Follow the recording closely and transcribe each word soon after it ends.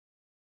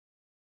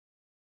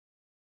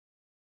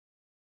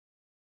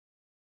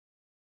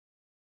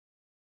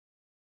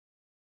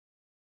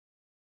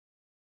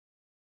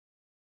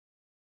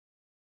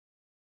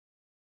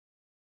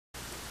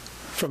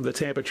From the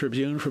Tampa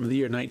Tribune from the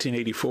year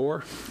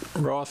 1984,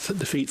 Roth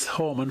defeats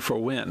Holman for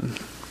win.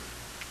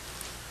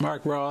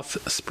 Mark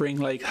Roth, Spring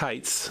Lake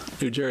Heights,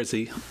 New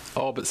Jersey,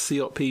 all but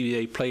sealed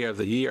PBA Player of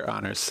the Year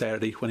honors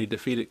Saturday when he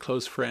defeated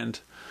close friend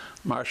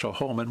Marshall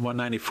Holman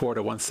 194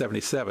 to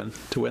 177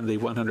 to win the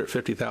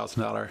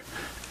 $150,000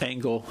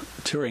 Angle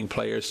Touring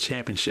Players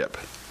Championship.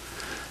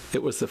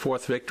 It was the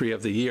fourth victory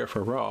of the year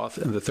for Roth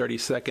and the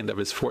 32nd of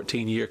his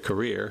 14-year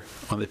career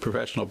on the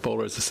Professional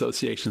Bowlers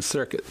Association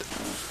circuit.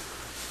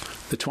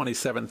 The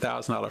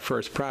 $27,000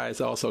 first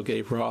prize also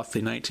gave Roth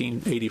the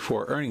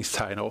 1984 earnings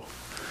title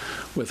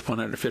with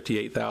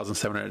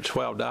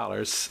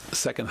 $158,712,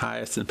 second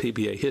highest in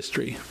PBA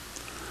history.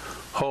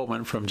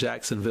 Holman from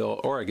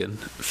Jacksonville, Oregon,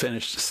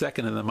 finished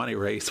second in the money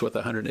race with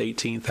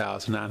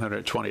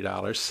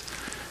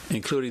 $118,920,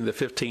 including the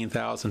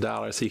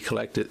 $15,000 he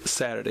collected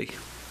Saturday.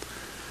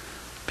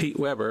 Pete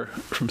Weber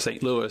from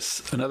St.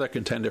 Louis, another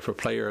contender for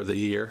Player of the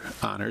Year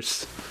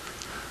honors,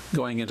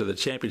 going into the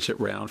championship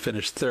round,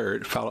 finished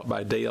third, followed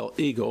by Dale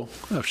Eagle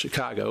of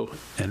Chicago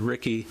and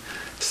Ricky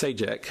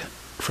Sajek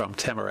from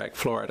Tamarack,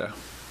 Florida.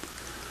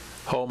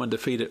 Holman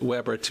defeated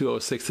Weber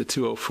 206 to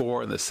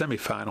 204 in the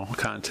semifinal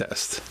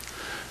contest.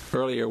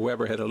 Earlier,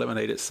 Weber had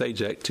eliminated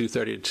Sajek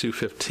 230 to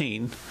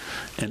 215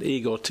 and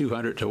Eagle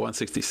 200 to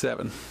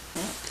 167.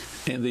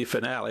 In the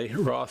finale,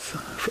 Roth,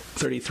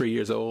 33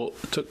 years old,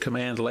 took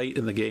command late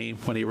in the game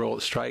when he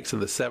rolled strikes in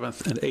the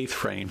 7th and 8th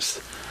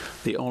frames,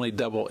 the only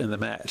double in the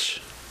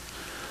match.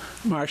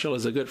 Marshall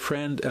is a good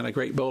friend and a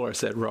great bowler,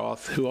 said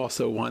Roth, who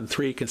also won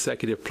 3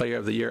 consecutive Player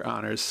of the Year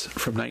honors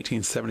from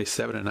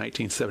 1977 and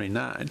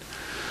 1979.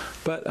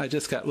 But I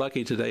just got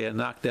lucky today and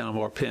knocked down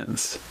more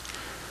pins.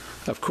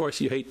 Of course,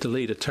 you hate to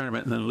lead a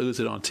tournament and then lose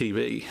it on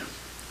TV.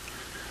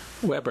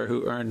 Weber,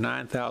 who earned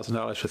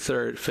 $9,000 for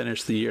third,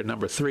 finished the year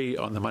number 3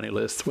 on the money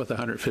list with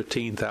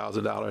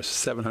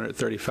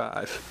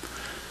 $115,735.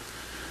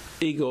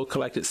 Eagle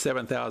collected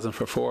 $7,000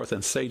 for fourth,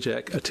 and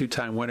Sajek, a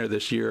 2-time winner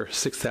this year,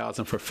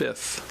 $6,000 for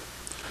fifth.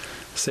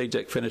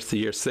 Sajek finished the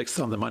year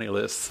 6th on the money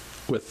list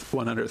with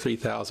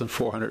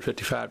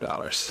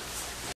 $103,455.